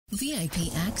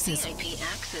VIP access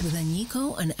with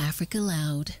Anyiko on Africa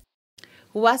Loud.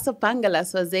 Wasa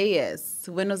Pangalas Wazeyes.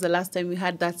 When was the last time we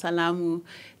had that salamu?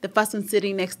 The person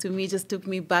sitting next to me just took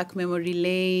me back memory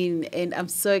lane, and I'm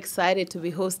so excited to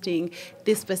be hosting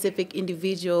this specific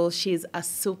individual. She's a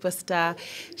superstar.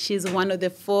 She's one of the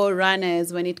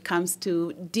forerunners when it comes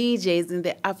to DJs in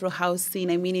the Afro house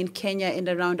scene. I mean, in Kenya and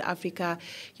around Africa.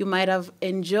 You might have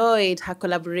enjoyed her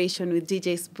collaboration with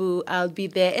DJ Sbu, I'll Be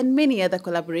There, and many other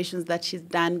collaborations that she's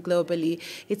done globally.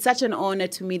 It's such an honor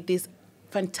to meet this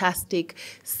fantastic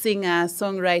singer,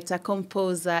 songwriter,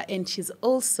 composer, and she's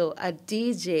also a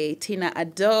DJ, Tina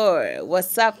Ardor.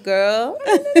 What's up, girl?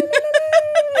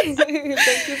 Thank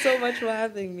you so much for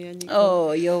having me, Anyiko.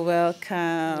 Oh, you're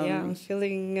welcome. Yeah, I'm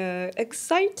feeling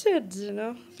excited,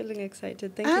 feeling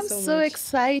excited. Thank you so much. I'm so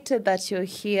excited that you're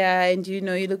here, and, you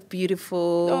look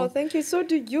beautiful. Oh, thank you. So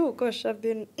do you. Gosh, I've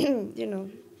been,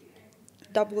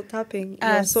 double tapping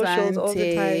your socials all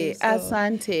the time. So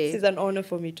Asante. It's an honor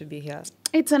for me to be here.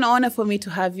 It's an honor for me to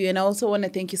have you, and I also want to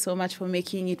thank you so much for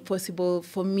making it possible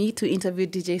for me to interview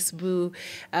DJ Sbu,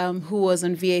 who was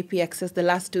on VIP Access the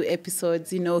last 2 episodes.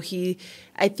 He,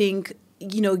 I think,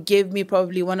 gave me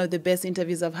probably one of the best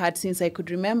interviews I've had since I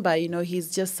could remember.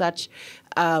 He's just such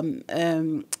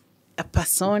a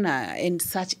persona and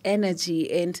such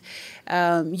energy, and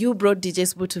you brought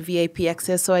DJ Sbu to VIP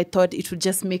Access, so I thought it would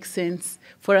just make sense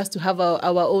for us to have our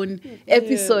own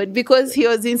episode, because he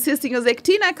was insisting. He was like,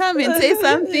 Tina, come and say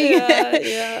something.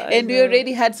 And we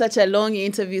already had such a long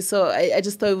interview, so I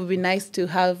just thought it would be nice to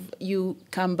have you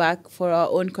come back for our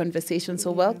own conversation. So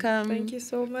welcome. Thank you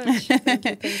so much.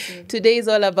 Thank you. Today is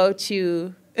all about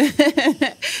you.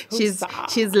 she's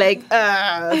like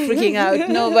freaking out.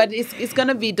 No, but it's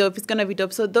gonna be dope. It's gonna be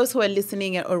dope. So those who are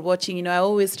listening or watching, I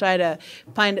always try to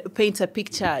paint a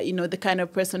picture. The kind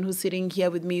of person who's sitting here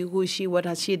with me. Who is she? What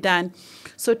has she done?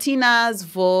 So Tina's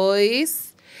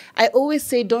voice. I always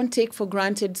say, don't take for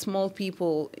granted small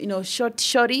people.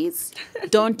 Shorties,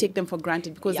 don't take them for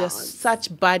granted, because they're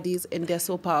such bodies and they're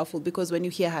so powerful. Because when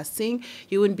you hear her sing,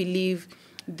 you wouldn't believe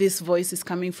this voice is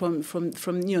coming from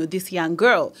this young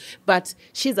girl, but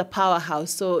she's a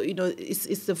powerhouse. So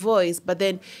it's the voice, but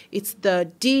then it's the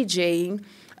DJing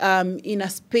in a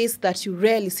space that you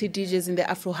rarely see DJs in the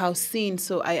Afro house scene.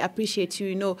 So I appreciate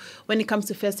you. When it comes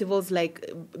to festivals like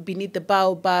Beneath the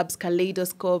Baobabs,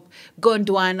 Kaleidoscope,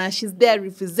 Gondwana, she's there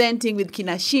representing with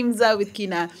Kina Shimza, with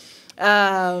Kina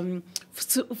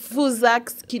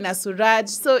Fuzak, Kina Suraj.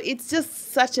 So it's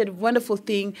just such a wonderful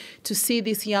thing to see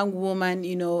this young woman,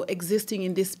 existing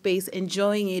in this space,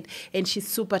 enjoying it, and she's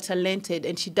super talented,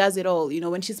 and she does it all.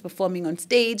 When she's performing on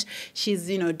stage, she's,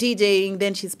 DJing,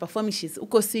 then she's performing, she's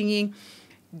uko singing.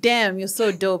 Damn, you're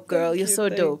so dope, girl. You're so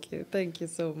dope. Thank you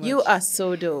so much. You are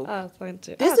so dope. Thank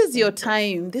you. This is your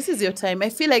time. This is your time. I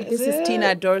feel like this is Tina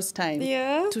Ardor's time.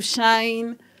 Yeah. To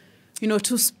shine,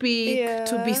 to speak,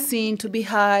 to be seen, to be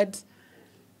heard.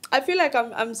 I feel like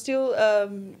I'm still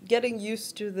getting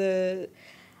used to the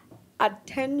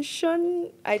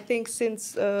attention. I think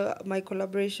since my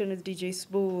collaboration with DJ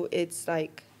Sbu, it's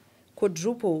like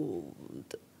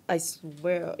quadrupled. I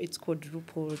swear it's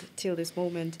quadrupled till this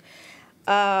moment.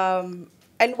 And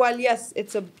while, yes,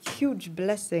 it's a huge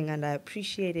blessing and I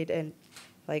appreciate it, and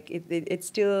like it's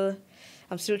still...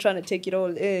 I'm still trying to take it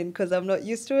all in because I'm not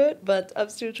used to it, but I'm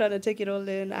still trying to take it all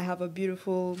in. I have a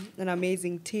beautiful and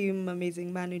amazing team,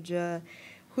 amazing manager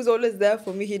who's always there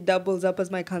for me. He doubles up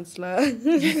as my counselor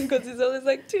because he's always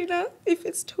like, Tina, if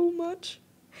it's too much,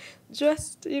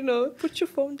 just, put your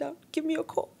phone down, give me a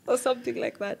call or something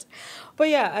like that. But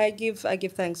yeah, I give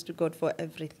thanks to God for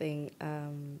everything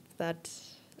that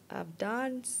I've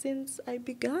done since I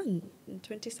began in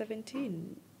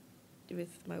 2017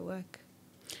 with my work.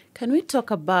 Can we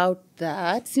talk about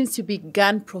that? Since you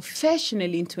began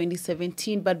professionally in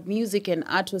 2017, but music and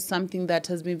art was something that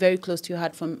has been very close to your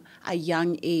heart from a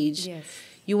young age. Yes.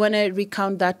 You want to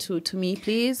recount that to me,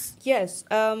 please? Yes.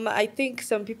 I think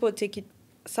some people take it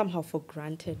somehow for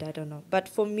granted. I don't know. But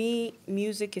for me,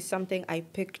 music is something I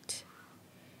picked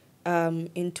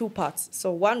in 2 parts.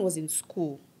 So one was in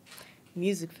school.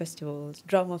 Music festivals,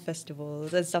 drama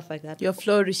festivals, and stuff like that. You're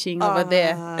flourishing over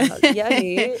there.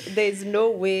 Yeah, there's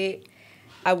no way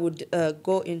I would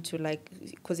go into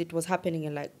because it was happening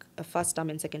in a first term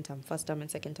and second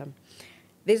term.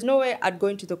 There's no way I'd go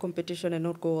into the competition and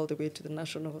not go all the way to the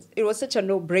nationals. It was such a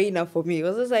no-brainer for me. It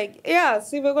was just like, yeah,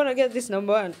 see, we're going to get this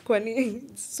number 1.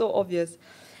 It's so obvious.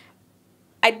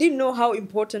 I didn't know how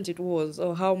important it was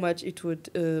or how much it would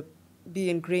be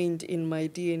ingrained in my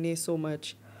DNA so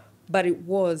much. But it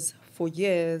was for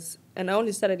years. And I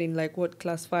only started in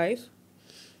class 5.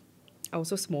 I was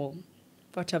so small.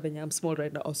 I'm small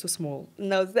right now. I was so small.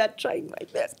 And I was there trying my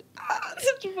best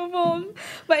to perform.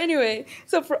 But anyway,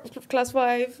 so from class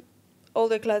 5, all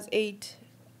the way class 8,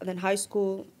 and then high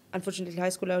school. Unfortunately, high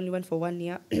school I only went for 1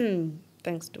 year.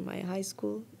 Thanks to my high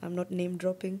school. I'm not name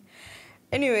dropping.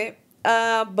 Anyway,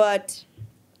 but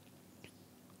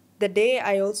the day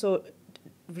I also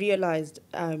realized,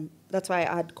 that's why I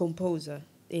add composer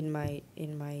in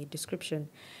my description.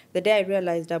 The day I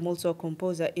realized I'm also a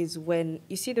composer is when,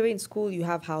 you see the way in school you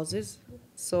have houses,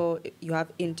 so you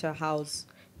have inter-house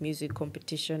music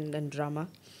competition and drama.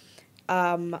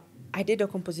 I did a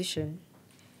composition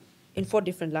in 4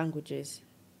 different languages.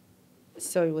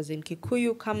 So it was in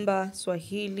Kikuyu, Kamba,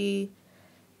 Swahili,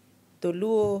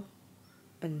 Doluo,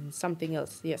 and something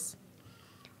else, yes.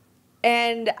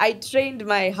 And I trained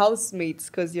my housemates,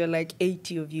 because you're like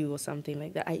 80 of you or something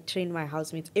like that. I trained my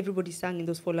housemates. Everybody sang in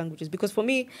those 4 languages. Because for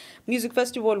me, music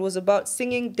festival was about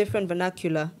singing different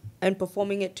vernacular and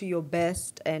performing it to your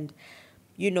best and,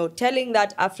 telling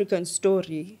that African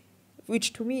story,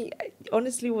 which to me,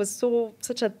 honestly, was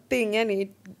such a thing. And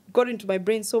it got into my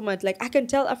brain so much. Like, I can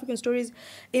tell African stories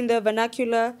in the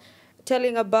vernacular,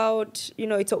 telling about,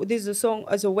 this is a song,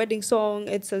 as a wedding song,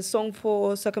 it's a song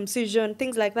for circumcision,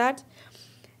 things like that.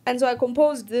 And so I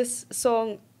composed this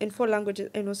song in 4 languages,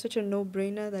 and it was such a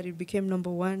no-brainer that it became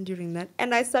 #1 during that.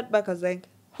 And I sat back, I was like,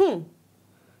 that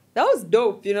was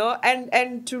dope,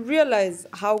 And to realize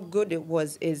how good it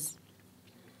was is,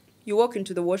 you walk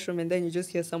into the washroom and then you just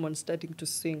hear someone starting to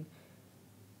sing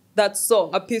that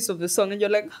song, a piece of the song, and you're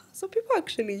like, so people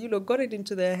actually, got it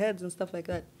into their heads and stuff like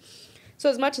that. So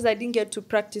as much as I didn't get to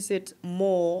practice it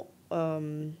more,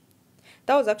 that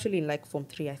was actually in like Form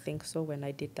 3, I think, so when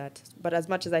I did that. But as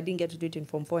much as I didn't get to do it in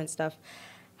Form 4 and stuff,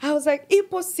 I was like,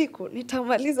 ipo siku,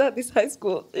 nitamaliza this high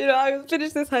school. I will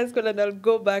finish this high school and I'll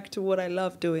go back to what I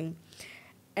love doing.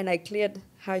 And I cleared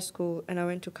high school and I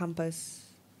went to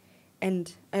campus.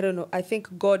 And I don't know, I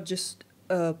think God just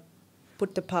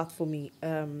put the path for me.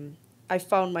 I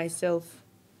found myself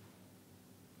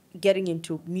getting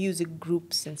into music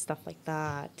groups and stuff like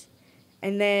that.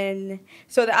 And then,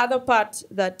 so the other part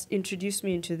that introduced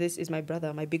me into this is my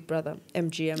brother, my big brother,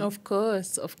 MGM. Of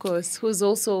course, who's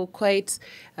also quite,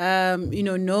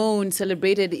 known,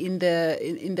 celebrated in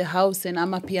the house and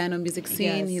Amapiano music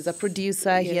scene. Yes. He's a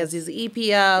producer. Yes. He has his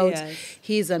EP out. Yes.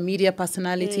 He's a media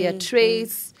personality at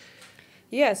Trace.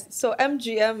 Yes, so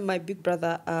MGM, my big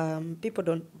brother, people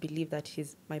don't believe that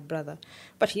he's my brother,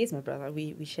 but he is my brother.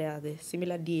 We share the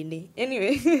similar DNA.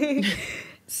 Anyway,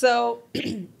 so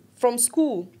from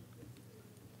school,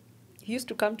 he used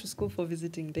to come to school for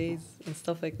visiting days and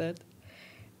stuff like that,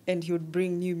 and he would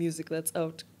bring new music that's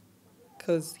out,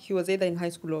 because he was either in high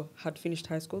school or had finished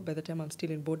high school by the time I'm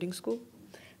still in boarding school.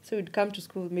 So he'd come to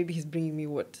school, maybe he's bringing me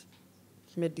what?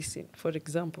 Medicine, for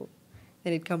example.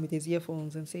 And he'd come with his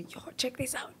earphones and say, yo, check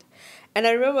this out. And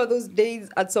I remember those days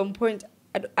at some point,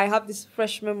 I have this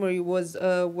fresh memory, was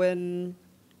when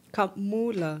Camp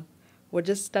Mula were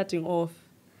just starting off.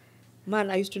 Man,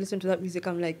 I used to listen to that music.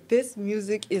 I'm like, this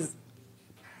music is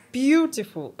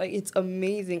beautiful. Like, it's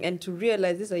amazing. And to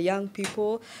realize these are young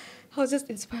people, I was just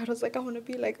inspired. I was like, I want to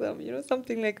be like them,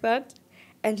 something like that.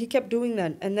 And he kept doing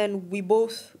that. And then we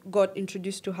both got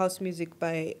introduced to house music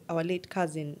by our late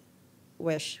cousin,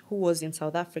 who was in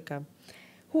South Africa,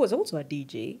 who was also a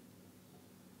DJ.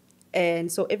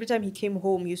 And so every time he came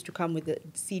home, he used to come with the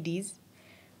CDs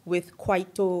with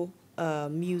Kwaito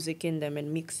music in them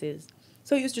and mixes.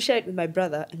 So he used to share it with my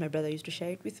brother, and my brother used to share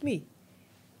it with me.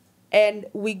 And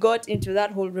we got into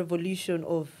that whole revolution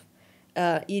of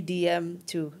EDM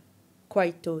to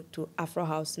Kwaito to Afro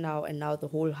House now, and now the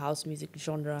whole house music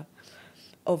genre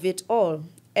of it all.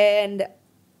 And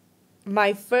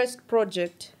my first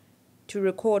project to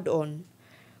record on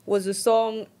was a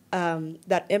song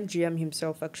that MGM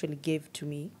himself actually gave to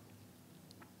me.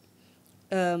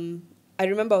 I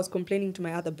remember I was complaining to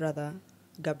my other brother,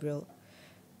 Gabriel,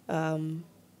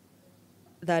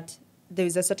 that there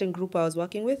was a certain group I was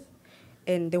working with,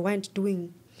 and they weren't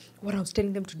doing what I was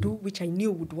telling them to do, which I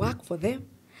knew would work for them.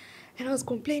 And I was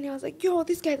complaining. I was like, yo,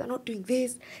 these guys are not doing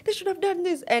this. They should have done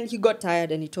this. And he got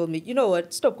tired and he told me, you know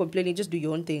what, stop complaining, just do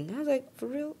your own thing. I was like, for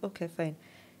real? Okay, fine.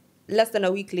 Less than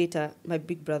a week later, my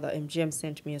big brother, MGM,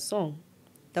 sent me a song.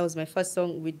 That was my first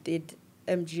song we did.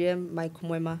 MGM, Mike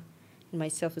Mwema, and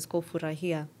myself. It's called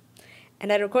Furahia.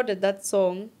 And I recorded that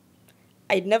song.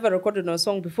 I'd never recorded on a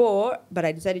song before, but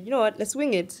I decided, you know what, let's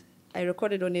wing it. I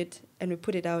recorded on it, and we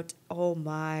put it out. Oh,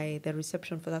 my, the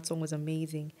reception for that song was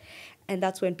amazing. And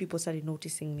that's when people started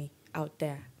noticing me out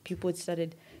there. People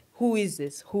started, who is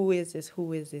this? Who is this?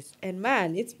 Who is this? And,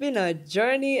 man, it's been a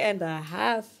journey and a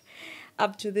half.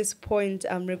 up to this point,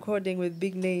 I'm recording with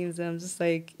big names. I'm just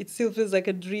like, it still feels like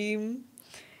a dream.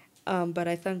 But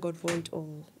I thank God for it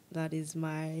all. That is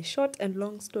my short and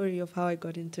long story of how I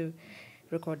got into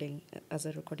recording as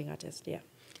a recording artist. Yeah.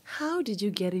 How did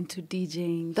you get into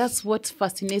DJing? That's what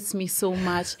fascinates me so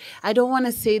much. I don't want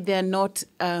to say they're not,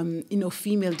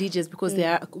 female DJs, because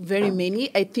there are very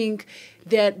many. I think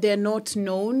they're not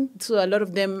known, so a lot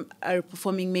of them are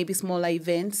performing maybe smaller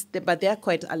events, but there are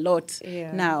quite a lot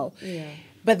now. Yeah.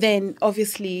 But then,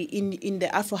 obviously, in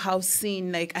the Afro house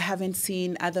scene, like, I haven't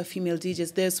seen other female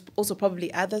DJs. There's also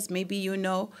probably others, maybe you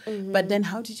know. But then,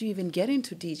 how did you even get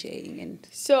into DJing? And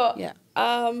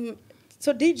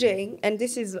So DJing, and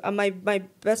this is my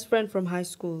best friend from high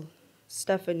school,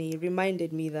 Stephanie,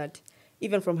 reminded me that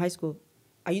even from high school,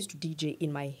 I used to DJ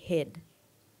in my head.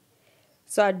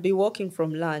 So I'd be walking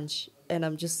from lunch, and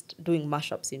I'm just doing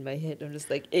mashups in my head. I'm just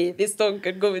like, hey, this song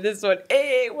could go with this one.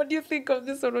 Hey, what do you think of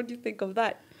this one? What do you think of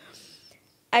that?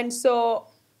 And so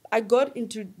I got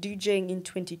into DJing in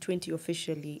 2020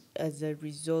 officially as a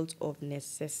result of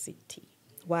necessity.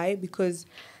 Why? Because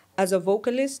as a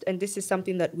vocalist, and this is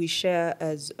something that we share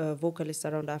as vocalists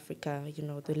around Africa, you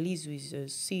know, the Lizuis,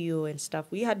 CEO and stuff,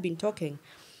 we had been talking,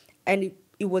 and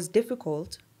it was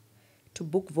difficult to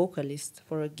book vocalists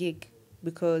for a gig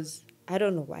because I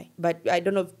don't know why, but I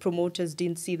don't know if promoters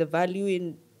didn't see the value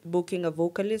in booking a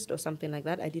vocalist or something like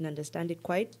that. I didn't understand it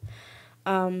quite.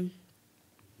 And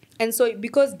so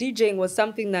because DJing was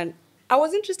something that I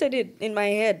was interested in my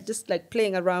head, just like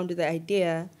playing around with the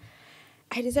idea,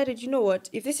 I decided, you know what,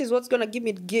 if this is what's going to give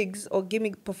me gigs or give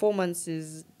me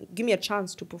performances, give me a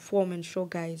chance to perform and show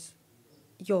guys,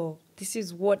 this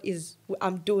is what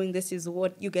I'm doing, this is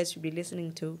what you guys should be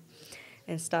listening to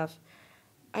and stuff.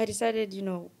 I decided,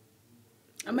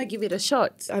 I might give it a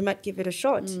shot.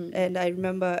 And I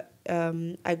remember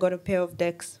I got a pair of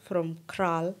decks from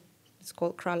Kral. It's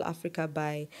called Kral Africa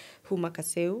by Huma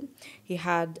Kaseu. He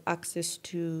had access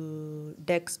to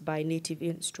decks by Native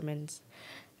Instruments.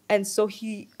 And so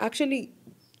he actually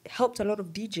helped a lot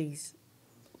of DJs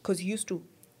because he used to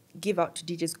give out to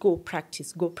DJs, go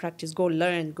practice, go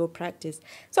learn, go practice.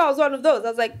 So I was one of those. I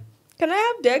was like, can I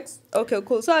have decks? Okay,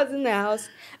 cool. So I was in the house.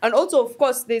 And also, of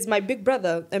course, there's my big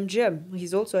brother, MGM.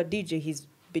 He's also a DJ. He's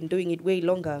been doing it way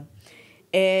longer.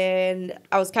 And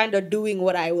I was kind of doing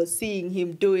what I was seeing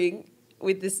him doing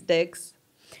with these decks.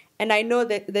 And I know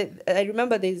that I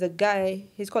remember there's a guy,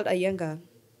 he's called Ayenga.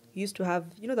 He used to have,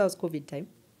 that was COVID time.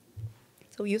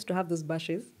 So we used to have those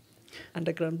bashes,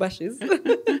 underground bashes.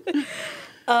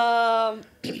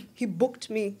 He booked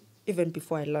me even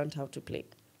before I learned how to play.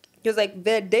 He was like,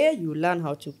 the day you learn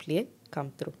how to play,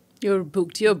 come through. You're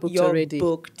booked already. You're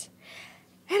booked.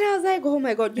 And I was like, oh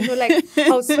my God, I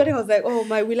was sweating. I was like, oh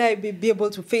my, will I be able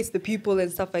to face the people and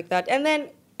stuff like that? And then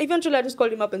eventually I just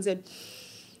called him up and said,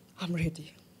 I'm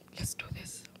ready. Let's do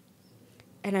this.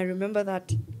 And I remember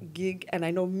that gig, and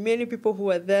I know many people who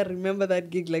were there remember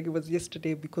that gig like it was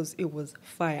yesterday because it was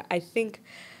fire. I think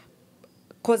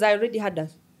because I already had a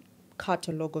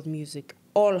catalog of music,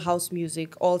 all house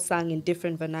music, all sung in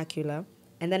different vernacular.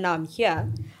 And then now I'm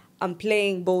here, I'm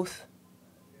playing both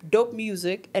dope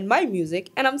music and my music,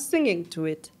 and I'm singing to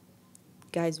it.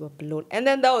 Guys were blown. And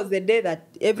then that was the day that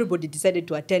everybody decided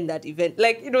to attend that event.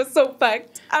 Like, it was so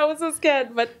packed. I was so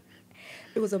scared, but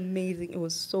it was amazing. It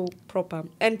was so proper.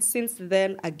 And since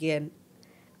then, again,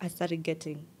 I started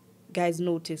getting guys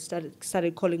noticed,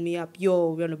 started calling me up. Yo,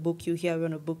 we want to book you here. We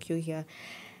want to book you here.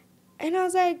 And I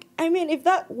was like, if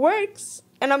that works,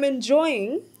 and I'm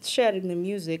enjoying sharing the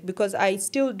music because I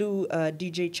still do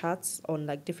DJ chats on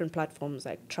like different platforms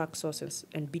like Traxsource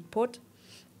and Beatport.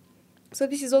 So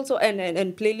this is also,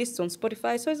 and playlists on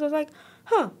Spotify. So it was like,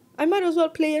 I might as well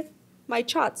play my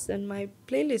charts and my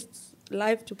playlists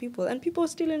live to people, and people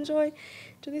still enjoy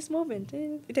to this moment,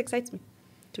 and it excites me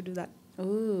to do that.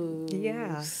 Oh,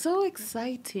 yeah, so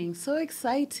exciting,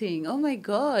 oh my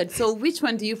God. So which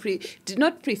one do you do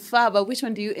not prefer, but which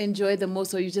one do you enjoy the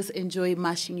most, or you just enjoy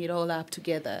mashing it all up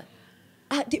together?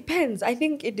 Depends. I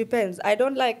think it depends. I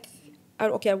don't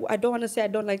want to say I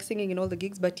don't like singing in all the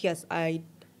gigs, but yes, I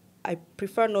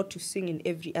prefer not to sing in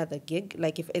every other gig,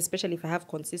 like especially if I have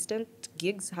consistent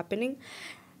gigs happening.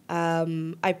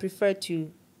 I prefer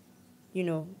to,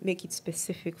 make it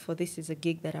specific for this is a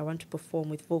gig that I want to perform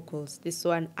with vocals. This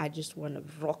one, I just want to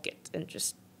rock it and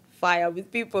just fire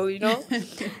with people,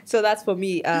 So that's for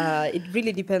me. It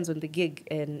really depends on the gig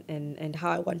and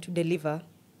how I want to deliver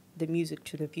the music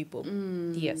to the people.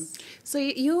 Yes. So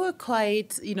you were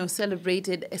quite,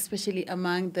 celebrated, especially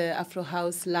among the Afro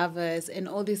house lovers and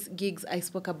all these gigs I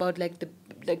spoke about, like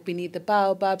like Beneath the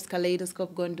Baobabs,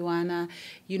 Kaleidoscope, Gondwana.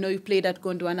 You know, you played at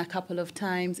Gondwana a couple of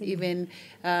times. Even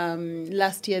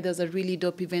last year, there was a really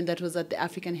dope event that was at the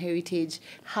African Heritage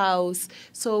House.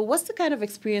 So what's the kind of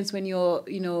experience when you're,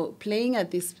 you know, playing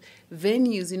at these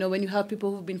venues, you know, when you have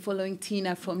people who've been following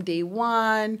Tina from day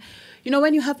one, you know,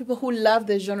 when you have people who love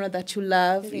the genre that you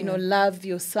love, you know, love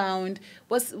your sound,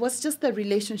 what's just the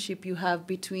relationship you have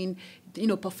between, you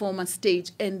know, performance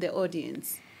stage and the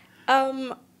audience?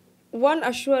 One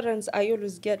assurance I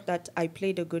always get that I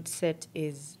played a good set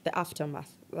is the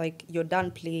aftermath. Like, you're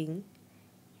done playing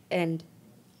and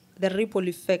the ripple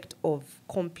effect of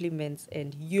compliments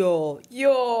and yo,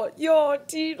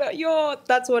 Tina,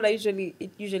 that's what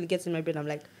it usually gets in my brain. I'm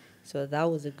like, so that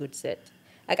was a good set.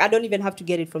 Like, I don't even have to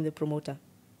get it from the promoter.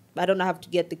 I don't have to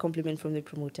get the compliment from the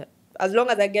promoter. As long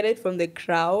as I get it from the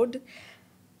crowd,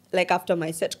 like after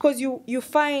my set. Because you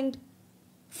find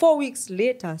 4 weeks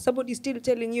later, somebody's still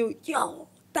telling you, yo,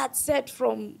 that set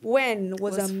from when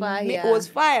was fire. Was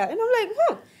fire. And I'm like,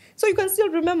 huh. So you can still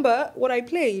remember what I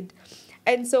played.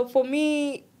 And so for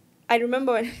me, I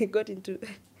remember when I got into,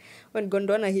 when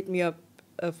Gondwana hit me up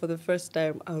for the first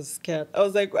time, I was scared. I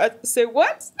was like, say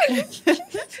what?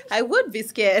 I would be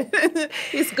scared.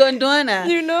 It's Gondwana.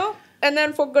 You know? And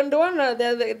then for Gondwana,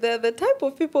 they're the type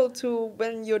of people to,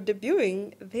 when you're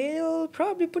debuting, they'll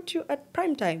probably put you at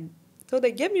prime time. So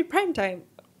they gave me prime time.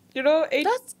 You know,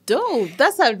 that's dope.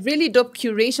 That's a really dope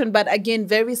curation, but again,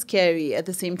 very scary at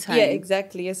the same time. Yeah,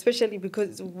 exactly. Especially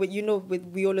because, you know,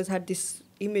 we always had this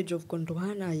image of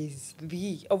Gondwana is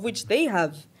of which they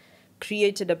have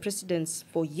created a precedence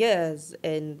for years.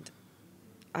 And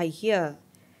I hear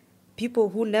people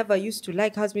who never used to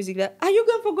like house music, like, are you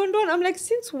going for Gondwana? I'm like,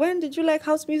 since when did you like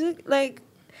house music? Like,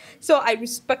 so I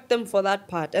respect them for that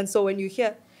part. And so when you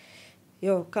hear,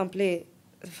 yo, come play.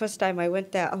 The first time I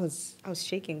went there, I was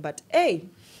shaking, but hey,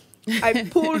 I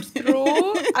pulled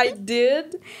through. I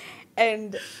did,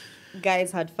 and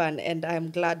guys had fun, and I'm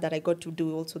glad that I got to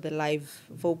do also the live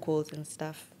vocals and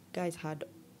stuff. Guys had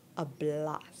a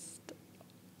blast.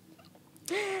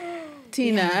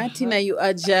 Tina, you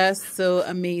are just so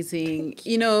amazing.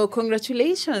 You know,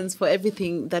 congratulations for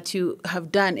everything that you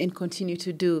have done and continue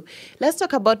to do. Let's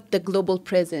talk about the global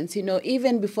presence. You know,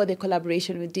 even before the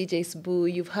collaboration with DJ Sbu,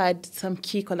 you've had some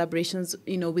key collaborations,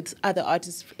 you know, with other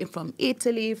artists from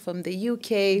Italy, from the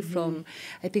UK, from,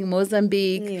 I think,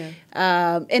 Mozambique,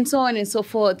 and so on and so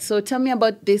forth. So tell me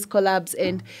about these collabs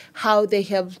and how they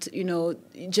helped, you know,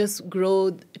 just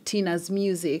grow Tina's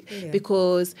music,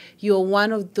 because you're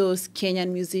one of those Kenyan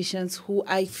musicians who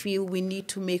I feel we need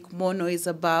to make more noise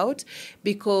about,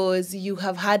 because you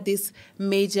have had these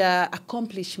major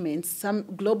accomplishments, some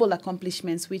global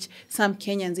accomplishments, which some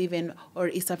Kenyans even or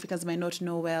East Africans might not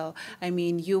know well. I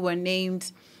mean, you were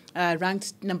named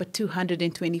ranked number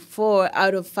 224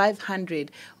 out of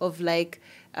 500 of like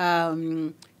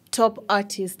top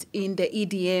artists in the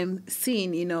EDM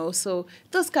scene, you know. So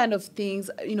those kind of things,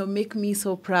 you know, make me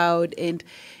so proud, and,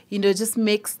 you know, just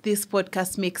makes this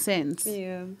podcast make sense.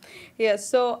 Yeah.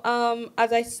 So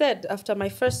as I said, after my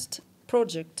first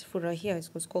project, Furahia, it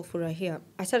was called Furahia,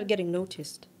 I started getting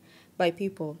noticed by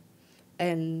people.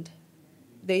 And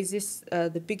there's this,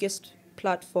 the biggest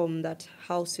platform that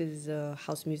houses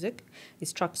house music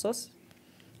is Traxsource.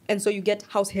 And so you get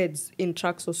house heads in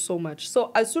Traxsource so much.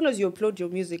 So as soon as you upload your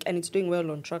music and it's doing well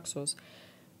on Traxsource,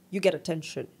 you get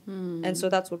attention. And so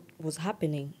that's what was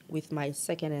happening with my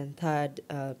second and third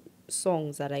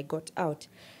songs that I got out.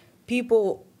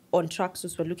 People on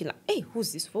Traxsource were looking like, hey,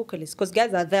 who's this vocalist? Because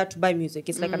guys are there to buy music.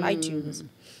 It's like an iTunes.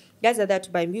 Guys are there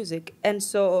to buy music. And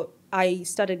so I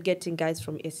started getting guys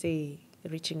from SA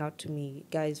reaching out to me,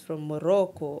 guys from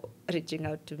Morocco reaching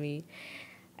out to me.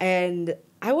 And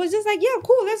I was just like, yeah,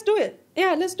 cool, let's do it.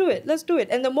 Yeah, let's do it.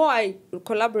 And the more I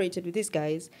collaborated with these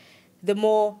guys, the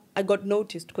more I got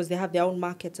noticed, because they have their own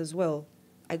markets as well.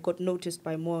 I got noticed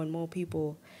by more and more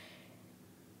people.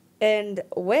 And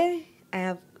where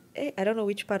I don't know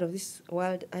which part of this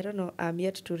world, I don't know, I'm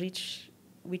yet to reach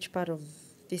which part of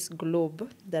this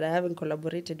globe that I haven't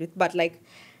collaborated with. But like,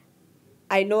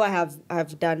 I know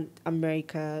I've done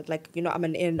America. Like, you know, I'm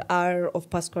an A&R of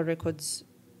Pasqua Records,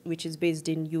 which is based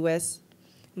in US.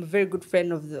 I'm a very good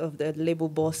friend of the label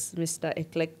boss, Mr.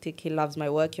 Eclectic. He loves my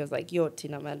work. He was like, yo,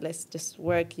 Tina, man, let's just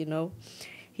work, you know.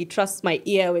 He trusts my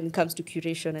ear when it comes to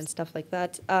curation and stuff like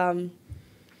that.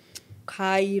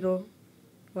 Cairo.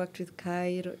 Worked with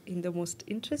Cairo in the most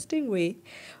interesting way.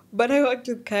 But I worked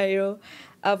with Cairo.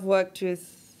 I've worked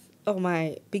with,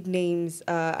 my big names.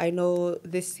 I know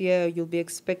this year you'll be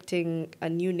expecting a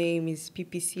new name is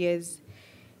PPCS.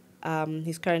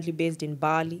 He's currently based in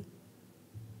Bali.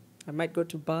 I might go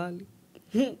to Bali.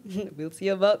 We'll see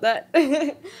about that.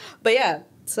 But yeah,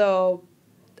 so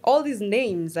all these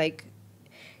names, like,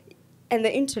 and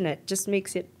the internet just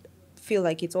makes it feel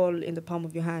like it's all in the palm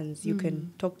of your hands. You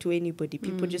can talk to anybody.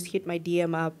 People just hit my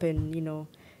DM up and, you know,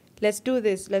 let's do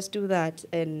this, let's do that.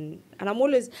 And I'm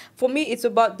always, for me, it's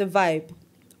about the vibe.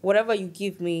 Whatever you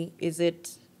give me,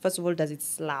 first of all, does it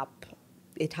slap?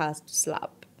 It has to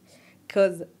slap.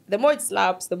 Because the more it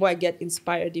slaps, the more I get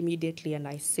inspired immediately and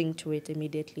I sing to it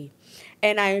immediately.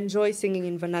 And I enjoy singing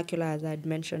in vernacular, as I had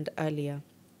mentioned earlier.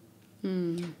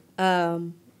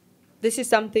 This is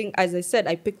something, as I said,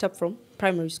 I picked up from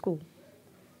primary school.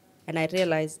 And I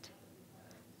realized,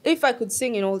 if I could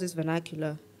sing in all this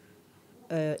vernacular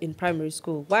in primary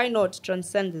school, why not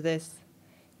transcend this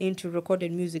into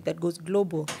recorded music that goes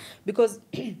global? Because,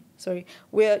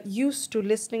 we're used to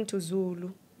listening to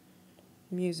Zulu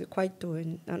music,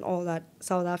 Kwaito, and all that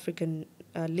South African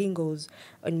lingos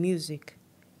and music.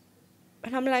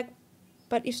 And I'm like,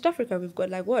 but East Africa, we've got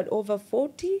like, what, over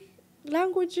 40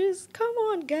 languages? Come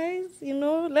on, guys, you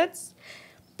know,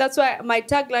 that's why my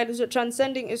tagline is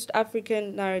transcending East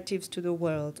African narratives to the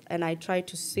world. And I try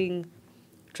to sing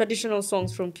traditional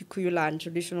songs from Kikuyu land,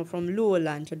 traditional from Luo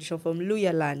land, traditional from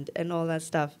Luya land, and all that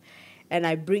stuff. And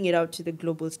I bring it out to the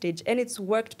global stage, and it's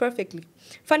worked perfectly.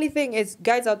 Funny thing is,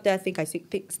 guys out there think I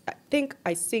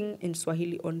sing in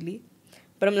Swahili only,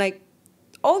 but I'm like,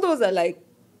 all those are like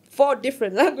 4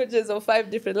 different languages or 5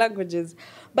 different languages.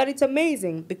 But it's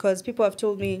amazing because people have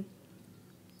told me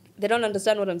they don't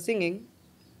understand what I'm singing,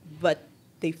 but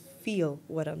they feel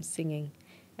what I'm singing.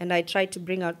 And I try to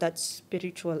bring out that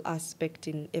spiritual aspect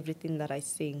in everything that I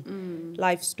sing.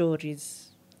 Life stories,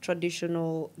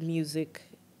 traditional music,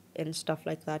 and stuff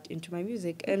like that into my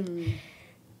music. And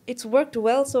it's worked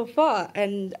well so far.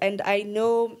 And I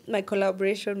know my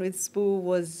collaboration with Sbu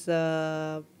was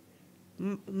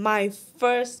my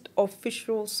first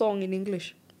official song in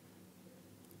English.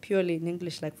 Purely in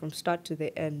English, like from start to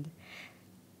the end.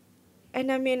 And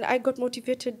I mean, I got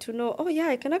motivated to know, oh yeah,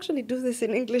 I can actually do this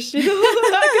in English, you know?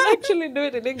 I can actually do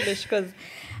it in English, because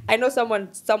I know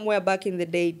someone somewhere back in the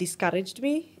day discouraged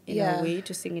me in a way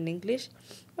to sing in English.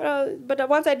 But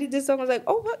once I did this song, I was like,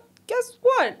 oh, what? Guess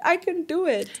what? I can do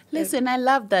it. Listen, I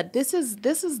love that. This is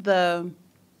the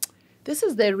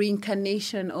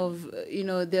reincarnation of, you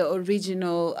know,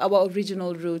 our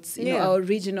original roots, you know, our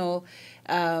original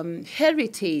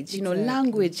heritage, you know,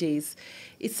 languages.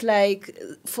 It's like,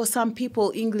 for some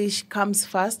people, English comes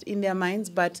first in their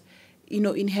minds, but, you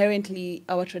know, inherently,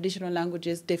 our traditional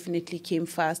languages definitely came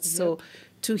first. Yep. So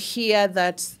to hear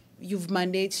that you've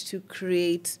managed to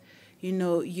create, you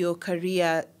know, your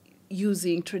career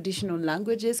using traditional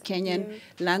languages, Kenyan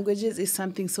languages, is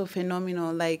something so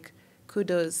phenomenal. Like,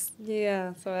 kudos.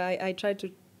 Yeah, so I try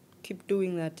to keep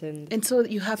doing that. And so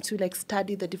you have to, like,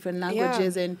 study the different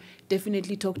languages and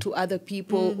definitely talk to other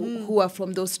people who are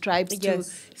from those tribes to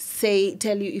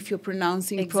tell you if you're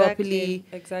pronouncing properly.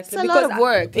 Exactly. It's a lot of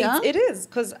work. It is,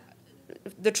 because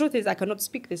the truth is I cannot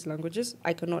speak these languages.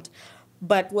 I cannot.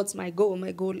 But what's my goal?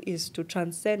 My goal is to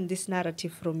transcend this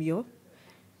narrative from you.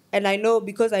 And I know,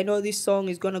 because I know this song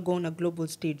is going to go on a global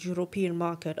stage, European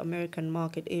market, American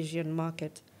market, Asian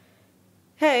market.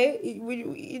 Hey,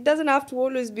 it doesn't have to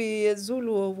always be a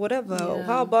Zulu or whatever. Yeah.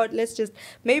 How about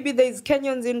maybe there's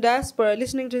Kenyans in diaspora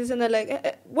listening to this and they're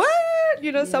like, what?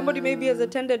 You know, somebody maybe has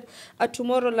attended a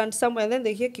Tomorrowland somewhere and then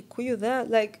they hear Kikuyu there.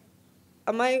 Like,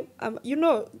 you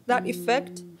know, that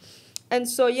effect. And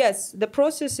so, yes, the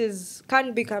process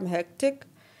can become hectic,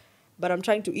 but I'm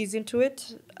trying to ease into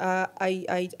it.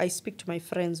 I speak to my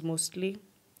friends mostly,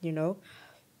 you know.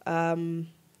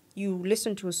 You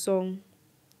listen to a song,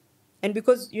 and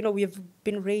because, you know, we have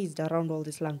been raised around all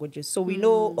these languages, so we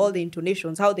know all the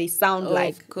intonations, how they sound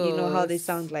you know, how they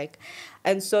sound like.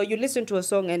 And so you listen to a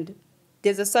song and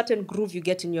there's a certain groove you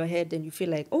get in your head and you feel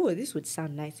like, oh, this would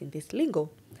sound nice in this lingo.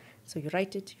 So you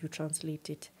write it, you translate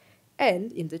it.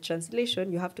 And in the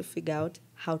translation, you have to figure out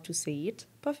how to say it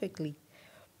perfectly.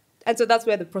 And so that's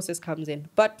where the process comes in.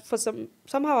 But for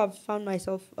somehow I've found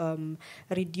myself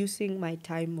reducing my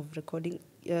time of recording.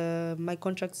 My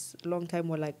contracts long time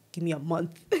were like, give me a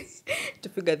month to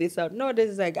figure this out.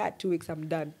 Nowadays it's like, 2 weeks, I'm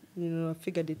done. You know, I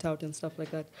figured it out and stuff like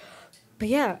that. But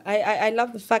yeah, I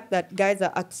love the fact that guys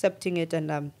are accepting it,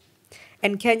 and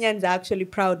Kenyans are actually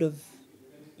proud of,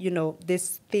 you know,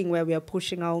 this thing where we are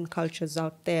pushing our own cultures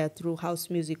out there through house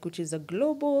music, which is a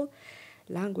global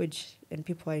language, and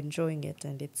people are enjoying it.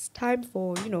 And it's time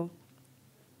for, you know,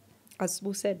 as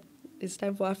Sbu said, it's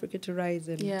time for Africa to rise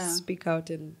and speak out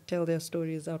and tell their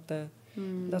stories out there.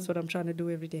 That's what I'm trying to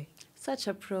do every day. Such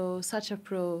a pro, such a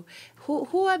pro.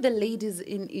 Who are the ladies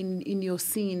in your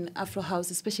scene, Afro House,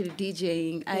 especially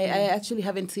DJing? I actually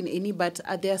haven't seen any, but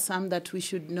are there some that we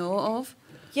should know of?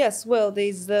 Yes, well,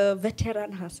 there's the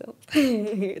veteran herself,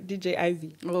 DJ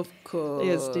Ivy. Of course.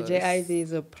 Yes, DJ Ivy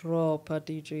is a proper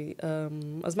DJ.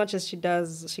 As much as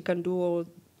she can do all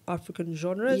African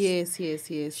genres. Yes.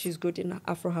 She's good in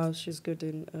Afro House. She's good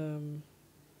in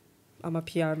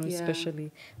Amapiano,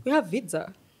 especially. We have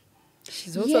Vidza.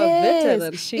 She's also a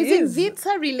veteran. Isn't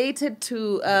Vitsa related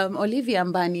to Olivia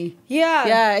Mbani?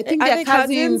 Yeah. I think they're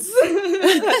cousins.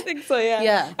 I think so,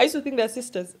 Yeah. I used to think they're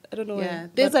sisters. I don't know. Yeah,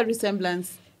 there's a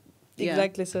resemblance.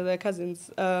 Exactly, so they're cousins.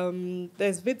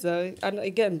 There's Vitza, and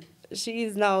again, she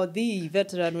is now the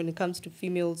veteran when it comes to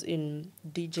females in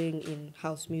DJing in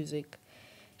house music.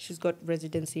 She's got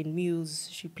residency in Muse.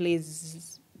 She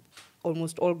plays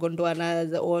almost all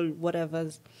Gondwanas, all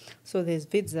whatevers. So there's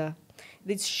Vidza.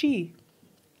 There's she.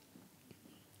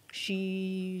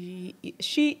 She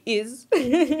is.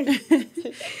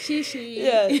 She.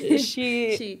 Yeah,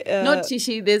 she. Not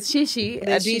she. There's she.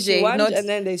 A DJ. Not, and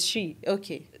then there's she.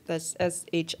 Okay. That's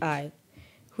SHI,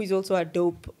 who is also a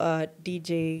dope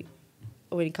DJ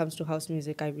when it comes to house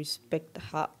music. I respect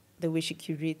her, the way she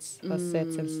curates her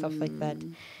sets and stuff like that.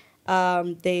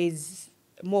 There's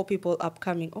more people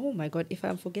upcoming. Oh my God, if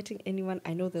I'm forgetting anyone,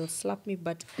 I know they'll slap me,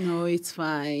 but... No, it's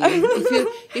fine.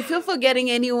 if you're forgetting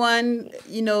anyone,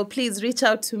 please reach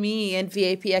out to me, and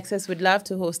VIP Access would love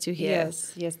to host you here.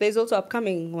 Yes. There's also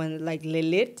upcoming one like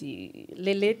Leleti.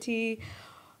 Leleti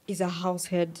is a house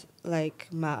head like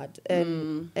mad.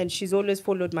 And she's always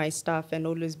followed my stuff and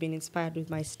always been inspired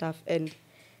with my stuff. And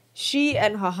she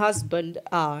and her husband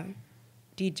are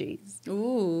DJs.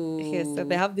 Ooh. Yes, so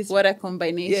they have this... What a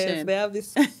combination. Yes, they have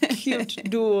this cute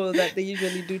duo that they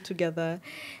usually do together.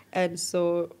 And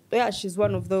so, yeah, she's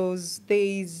one of those.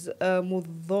 There's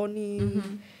Mudhoni.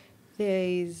 Mm-hmm.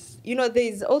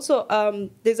 There's also,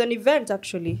 there's an event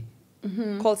actually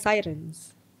called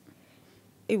Sirens.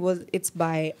 It's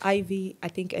by Ivy, I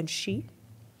think, and she.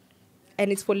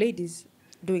 And it's for ladies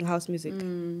doing house music.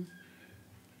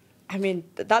 I mean,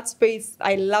 that space,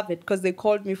 I love it because they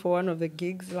called me for one of the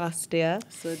gigs last year.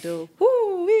 So dope.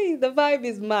 Woo-wee, the vibe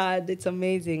is mad. It's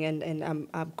amazing. And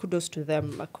I'm kudos to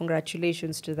them.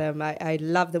 Congratulations to them. I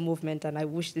love the movement and I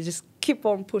wish they just keep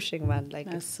on pushing, man.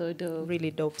 That's so dope.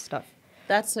 Really dope stuff.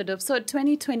 That's so dope. So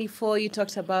 2024, you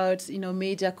talked about,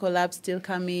 major collabs still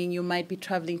coming. You might be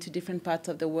traveling to different parts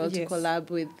of the world to collab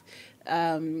with,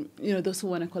 those who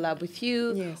want to collab with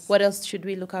you. Yes. What else should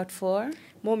we look out for?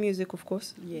 More music, of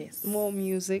course. Yes. More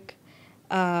music.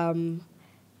 EP,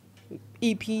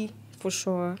 for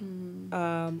sure.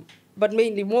 But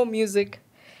mainly more music,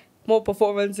 more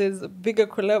performances, bigger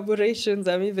collaborations.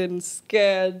 I'm even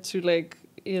scared to,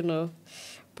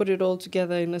 put it all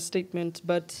together in a statement.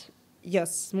 But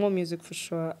yes, more music for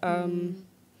sure. A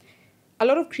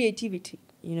lot of creativity,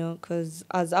 because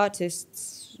as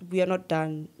artists, we are not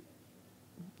done.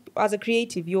 As a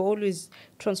creative, you're always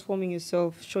transforming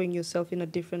yourself, showing yourself in a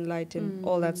different light and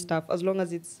all that stuff, as long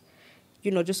as it's,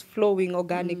 just flowing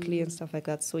organically and stuff like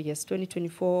that. So yes,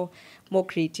 2024, more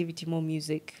creativity, more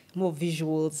music, more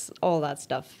visuals, all that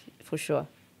stuff, for sure.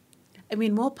 I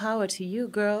mean, more power to you,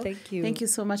 girl. Thank you. Thank you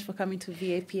so much for coming to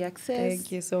VIP Access. Thank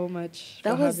you so much.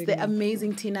 That was the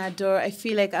amazing Tina Ardor. I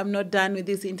feel like I'm not done with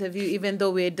this interview, even though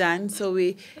we're done. So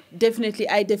I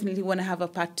definitely want to have a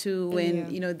part 2 when,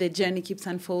 the journey keeps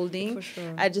unfolding. For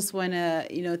sure. I just want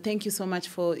to, thank you so much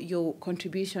for your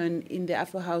contribution in the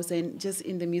Afro House and just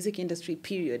in the music industry,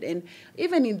 period. And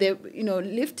even in the,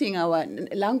 lifting our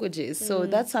languages. So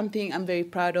that's something I'm very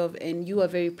proud of and you are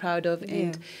very proud of.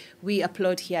 And we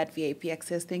applaud here at VIP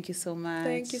Access. Thank you so much.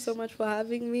 Thank you so much for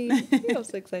having me. I'm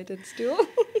so excited still.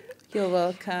 You're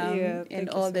welcome. Yeah, and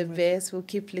all the best. We'll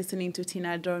keep listening to Tina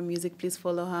Ardor music. Please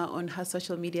follow her on her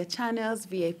social media channels.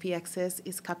 VIP Access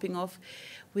is capping off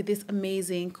with this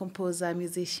amazing composer,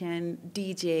 musician,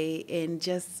 DJ, and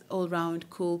just all-round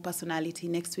cool personality.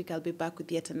 Next week, I'll be back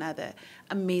with yet another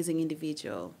amazing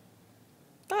individual.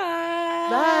 Bye.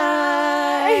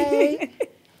 Bye.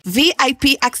 VIP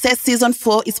Access Season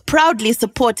 4 is proudly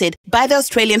supported by the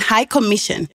Australian High Commission.